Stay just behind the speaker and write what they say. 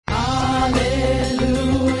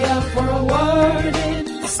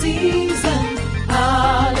season.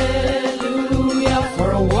 Hallelujah,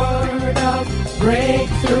 for a word of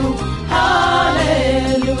breakthrough.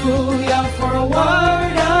 Hallelujah, for a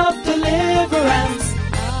word of deliverance.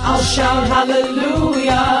 I'll shout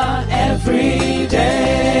hallelujah every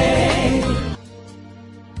day.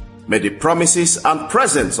 May the promises and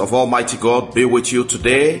presence of Almighty God be with you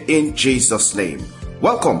today in Jesus' name.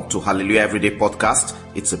 Welcome to Hallelujah Everyday Podcast.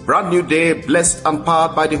 It's a brand new day, blessed and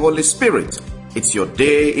powered by the Holy Spirit. It's your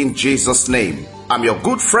day in Jesus' name. I'm your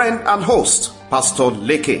good friend and host, Pastor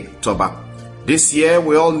Leke Toba. This year,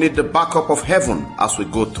 we all need the backup of heaven as we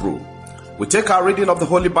go through. We take our reading of the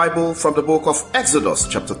Holy Bible from the book of Exodus,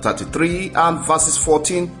 chapter 33 and verses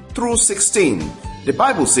 14 through 16. The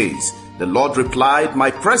Bible says, "The Lord replied, my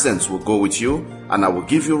presence will go with you, and I will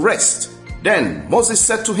give you rest." Then Moses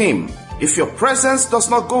said to him, "If your presence does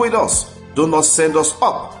not go with us, do not send us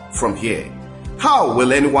up from here. How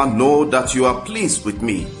will anyone know that you are pleased with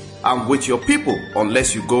me and with your people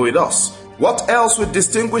unless you go with us? What else will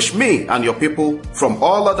distinguish me and your people from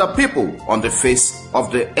all other people on the face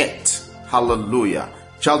of the earth?" Hallelujah.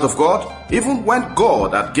 Child of God, even when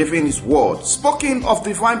God had given his word, spoken of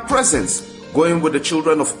divine presence, going with the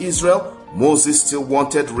children of Israel, Moses still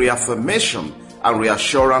wanted reaffirmation and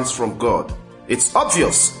reassurance from God. It's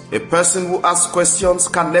obvious a person who asks questions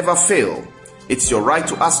can never fail. It's your right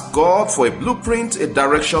to ask God for a blueprint, a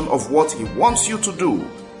direction of what he wants you to do.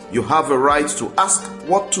 You have a right to ask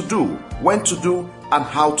what to do, when to do, and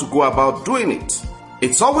how to go about doing it.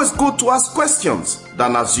 It's always good to ask questions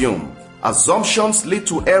than assume. Assumptions lead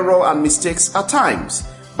to error and mistakes at times.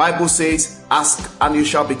 Bible says, "Ask and you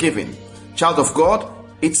shall be given." Child of God,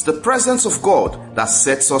 it's the presence of God that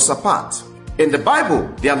sets us apart. In the Bible,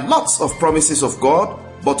 there are lots of promises of God,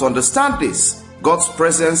 but understand this: God's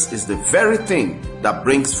presence is the very thing that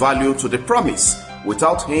brings value to the promise.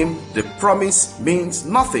 Without him, the promise means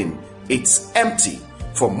nothing. It's empty.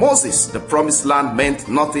 For Moses, the promised land meant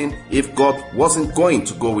nothing if God wasn't going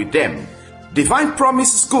to go with them. Divine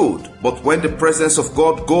promise is good, but when the presence of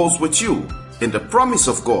God goes with you, in the promise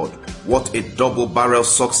of God, what a double-barrel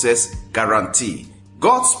success guarantee.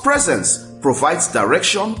 God's presence provides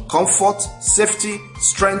direction, comfort, safety,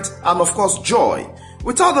 strength, and of course joy.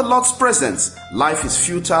 Without the Lord's presence, life is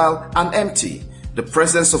futile and empty. The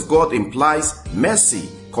presence of God implies mercy,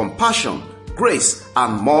 compassion, grace,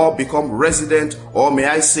 and more become resident, or may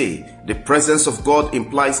I say, the presence of God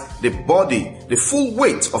implies the body, the full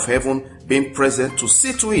weight of heaven being present to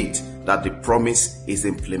see to it that the promise is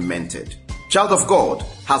implemented. Child of God,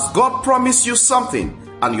 has God promised you something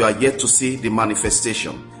and you are yet to see the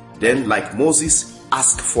manifestation? Then, like Moses,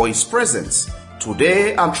 ask for his presence.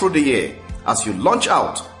 Today and through the year, as you launch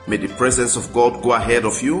out, may the presence of God go ahead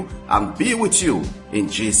of you and be with you in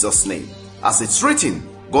Jesus' name. As it's written,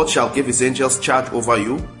 God shall give his angels charge over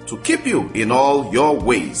you to keep you in all your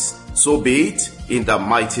ways. So be it in the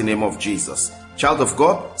mighty name of Jesus. Child of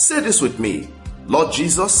God, say this with me: Lord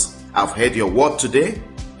Jesus, I've heard your word today.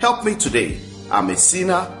 Help me today. I'm a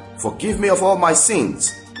sinner. Forgive me of all my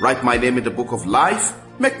sins. Write my name in the book of life.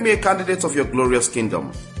 Make me a candidate of your glorious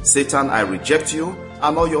kingdom. Satan, I reject you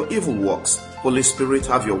and all your evil works. Holy Spirit,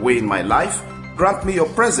 have your way in my life. Grant me your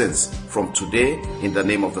presence from today in the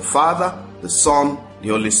name of the Father, the Son, the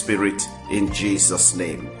Holy Spirit, in Jesus'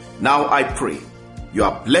 name. Now I pray, you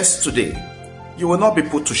are blessed today. You will not be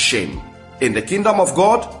put to shame. In the kingdom of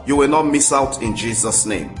God, you will not miss out in Jesus'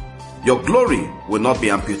 name. Your glory will not be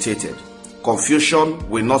amputated. Confusion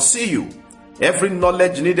will not see you. Every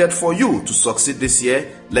knowledge needed for you to succeed this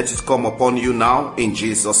year, let it come upon you now in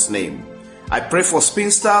Jesus' name. I pray for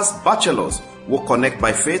spinsters, bachelors who connect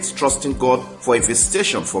by faith, trusting God for a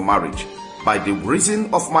visitation for marriage. By the reason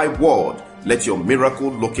of my word, let your miracle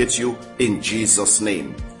locate you in Jesus'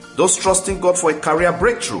 name. Those trusting God for a career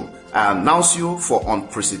breakthrough, I announce you for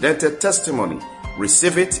unprecedented testimony.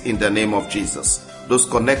 Receive it in the name of Jesus. Those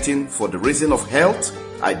connecting for the reason of health,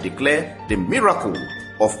 I declare the miracle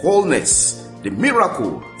of wholeness. The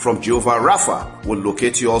miracle from Jehovah Rapha will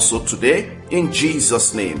locate you also today in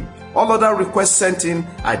Jesus' name. All other requests sent in,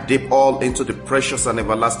 I dip all into the precious and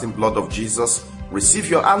everlasting blood of Jesus. Receive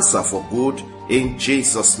your answer for good in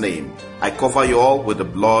Jesus' name. I cover you all with the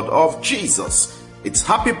blood of Jesus. It's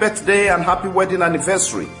happy birthday and happy wedding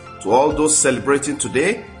anniversary to all those celebrating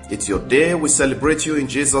today. It's your day. We celebrate you in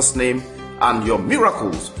Jesus' name, and your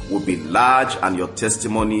miracles will be large and your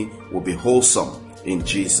testimony will be wholesome in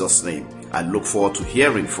Jesus' name. I look forward to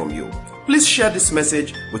hearing from you. Please share this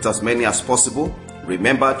message with as many as possible.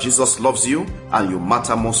 Remember, Jesus loves you and you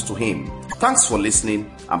matter most to him. Thanks for listening,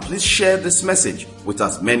 and please share this message with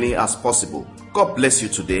as many as possible. God bless you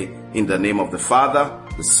today in the name of the Father,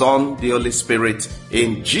 the Son, the Holy Spirit.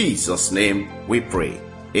 In Jesus' name we pray.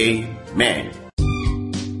 Amen.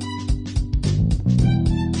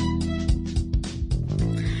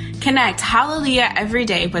 Connect Hallelujah every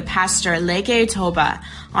day with Pastor Leke Toba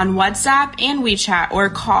on WhatsApp and WeChat or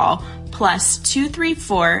call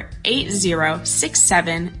 +234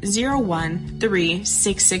 8067 013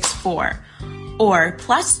 or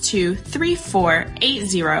 +234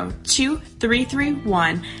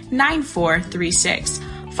 802331 9436.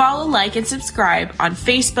 Follow, like, and subscribe on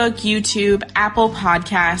Facebook, YouTube, Apple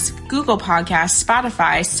Podcasts, Google Podcasts,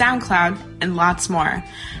 Spotify, SoundCloud, and lots more.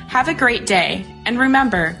 Have a great day, and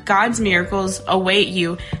remember, God's miracles await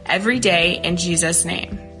you every day in Jesus'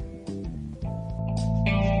 name.